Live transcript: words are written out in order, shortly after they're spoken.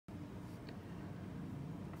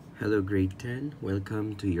Hello grade 10,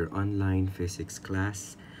 welcome to your online physics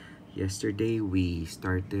class. Yesterday we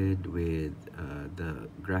started with the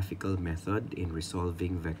graphical method in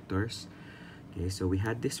resolving vectors. Okay, so we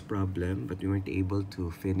had this problem but we weren't able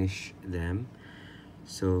to finish them.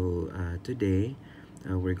 So today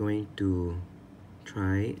we're going to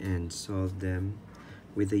try and solve them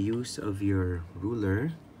with the use of your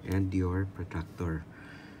ruler and your protractor.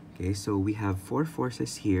 Okay, so we have four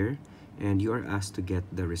forces here and you are asked to get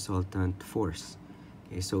the resultant force.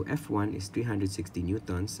 Okay, so F1 is 360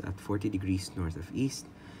 newtons at 40 degrees north of east.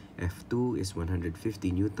 F2 is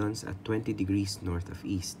 150 newtons at 20 degrees north of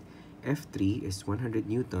east. F3 is 100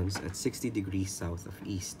 newtons at 60 degrees south of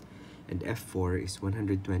east. And F4 is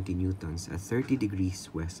 120 newtons at 30 degrees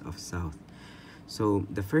west of south. So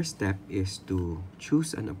the first step is to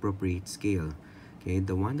choose an appropriate scale. Okay,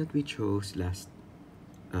 the one that we chose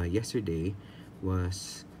yesterday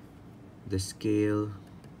was the scale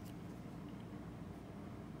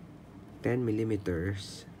 10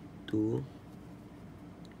 millimeters to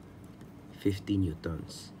 50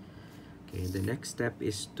 newtons. Okay, the next step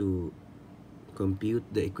is to compute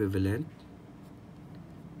the equivalent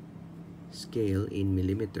scale in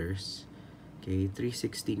millimeters. Okay,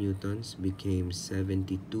 360 newtons became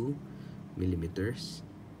 72 millimeters.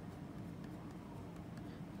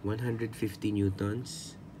 150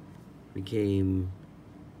 newtons became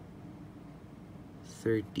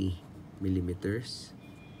 30 millimeters,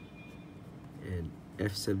 and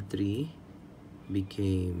F sub 3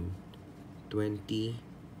 became 20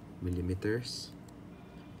 millimeters,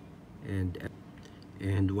 and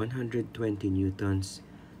 120 newtons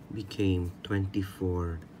became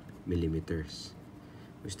 24 millimeters.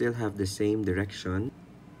 We still have the same direction.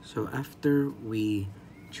 So after we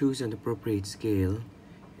choose an appropriate scale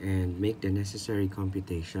and make the necessary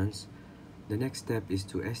computations, the next step is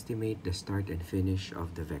to estimate the start and finish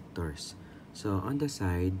of the vectors. So on the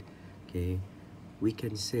side, okay, we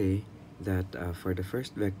can say that for the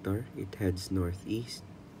first vector, it heads northeast.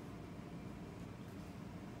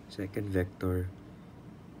 Second vector,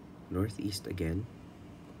 northeast again.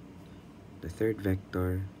 The third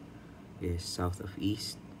vector is south of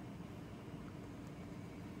east.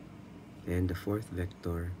 And the fourth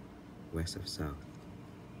vector, west of south.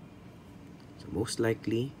 So most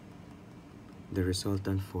likely, the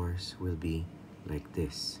resultant force will be like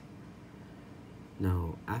this.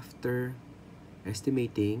 Now, after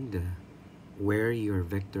estimating where your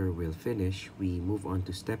vector will finish, we move on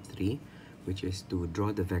to step 3, which is to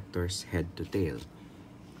draw the vectors head to tail.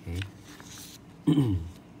 Okay.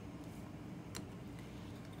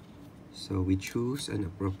 So we choose an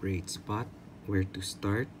appropriate spot where to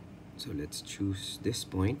start. So let's choose this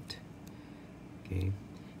point. Okay.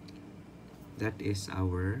 That is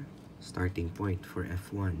our starting point for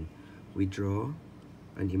F1. We draw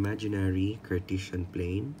an imaginary Cartesian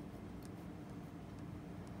plane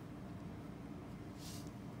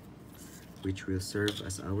which will serve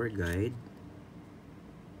as our guide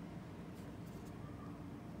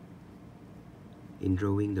in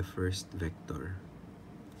drawing the first vector.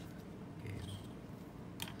 Okay.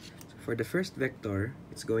 So for the first vector,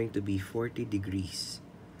 it's going to be 40 degrees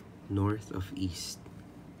north of east.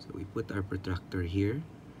 So we put our protractor here.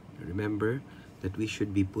 Remember that we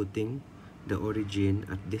should be putting the origin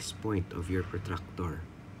at this point of your protractor.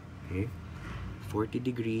 Okay? 40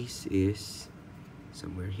 degrees is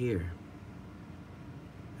somewhere here.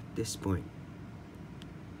 At this point.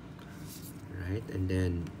 Right? And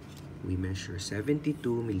then we measure 72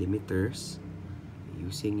 millimeters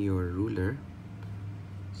using your ruler.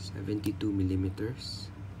 72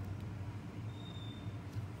 millimeters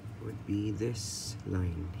would be this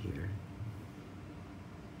line here.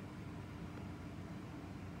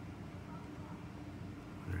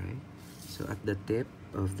 Alright, so at the tip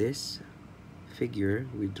of this figure,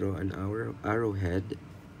 we draw an arrowhead.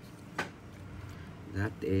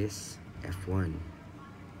 That is F1.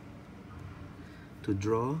 To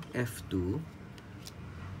draw F2,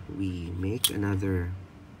 we make another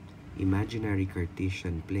imaginary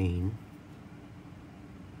Cartesian plane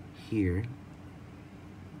here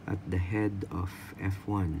at the head of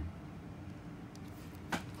F1.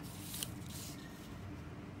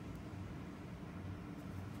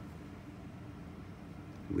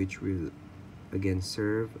 Which will again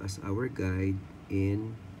serve as our guide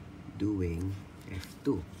in doing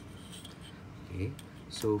F2. Okay,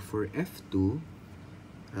 so for F2,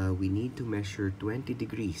 we need to measure 20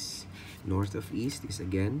 degrees. North of east is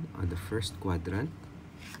again on the first quadrant.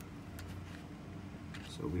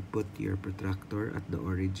 So we put your protractor at the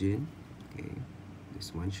origin. Okay,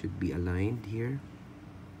 this one should be aligned here.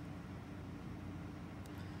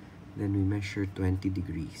 Then we measure 20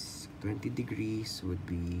 degrees. 20 degrees would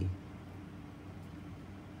be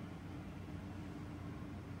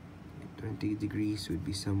 20 degrees would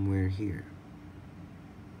be somewhere here.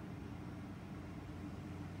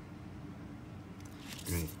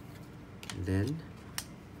 Right. Then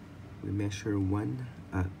we measure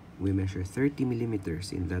 30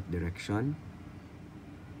 millimeters in that direction.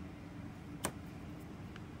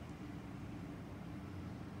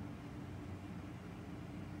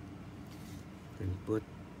 And put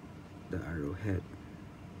the arrowhead.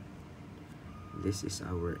 This is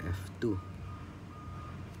our F2.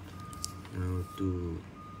 Now to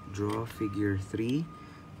draw figure 3,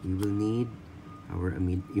 we will need our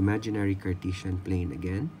imaginary Cartesian plane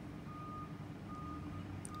again.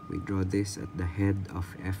 We draw this at the head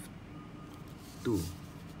of F2.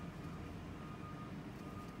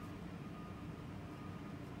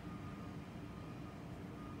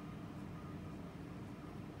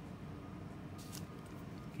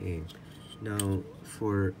 Okay, now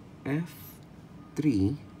for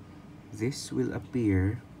F3, this will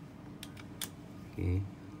appear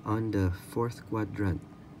on the fourth quadrant,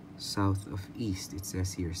 south of east. It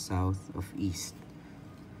says here south of east.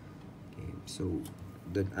 Okay, so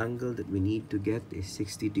the angle that we need to get is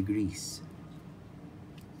 60 degrees.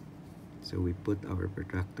 So we put our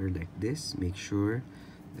protractor like this. Make sure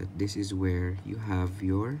that this is where you have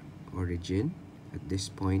your origin at this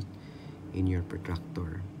point in your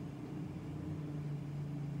protractor.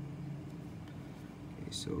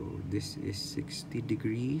 Okay, so this is 60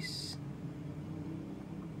 degrees.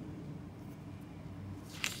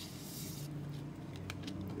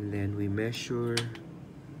 And then we measure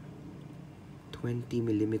 20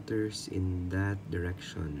 millimeters in that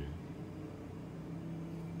direction.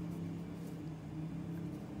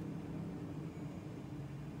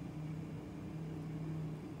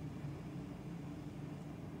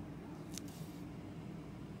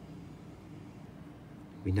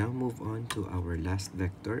 We now move on to our last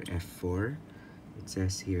vector, F4. It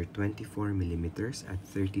says here 24 millimeters at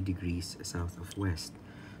 30 degrees south of west.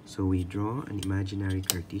 So we draw an imaginary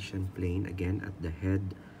Cartesian plane again at the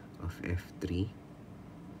head of F3.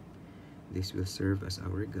 This will serve as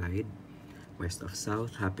our guide. West of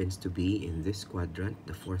south happens to be in this quadrant,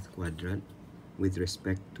 the fourth quadrant, with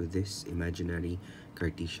respect to this imaginary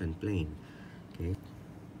Cartesian plane. Okay.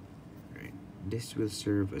 Right. This will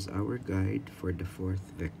serve as our guide for the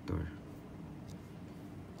fourth vector.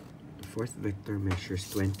 The fourth vector measures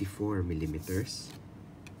 24 millimeters.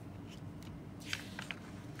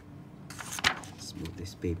 Let's move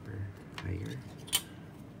this paper higher.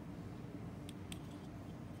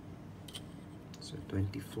 So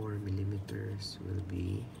 24 millimeters will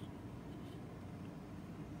be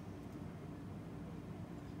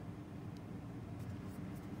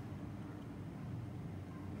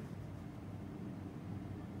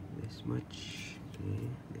this much. Okay,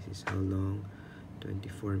 this is how long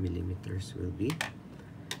 24 millimeters will be.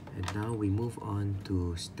 And now we move on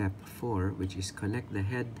to step 4, which is connect the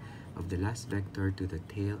head of the last vector to the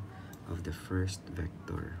tail of the first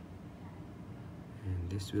vector. And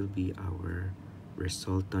this will be our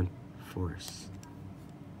resultant force.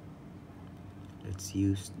 Let's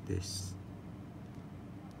use this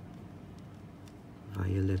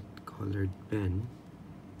violet colored pen,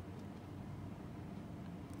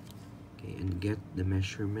 okay, and get the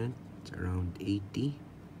measurement. It's around 80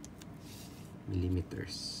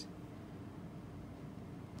 millimeters.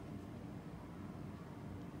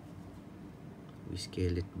 We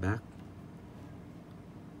scale it back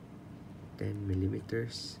 10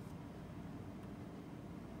 millimeters.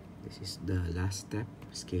 This is the last step,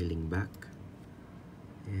 scaling back,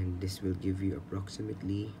 and this will give you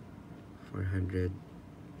approximately 400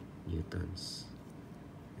 newtons,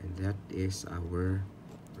 and that is our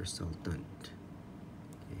resultant.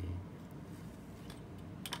 Okay.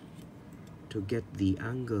 To get the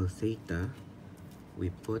angle theta, we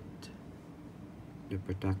put the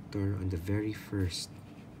protractor on the very first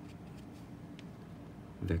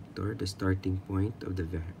vector, the starting point of the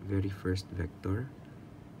very first vector,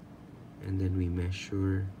 and then we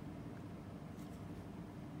measure,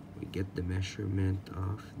 we get the measurement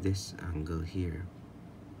of this angle here.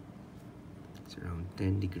 It's around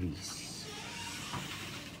 10 degrees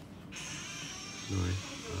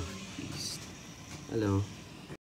north of east. Hello.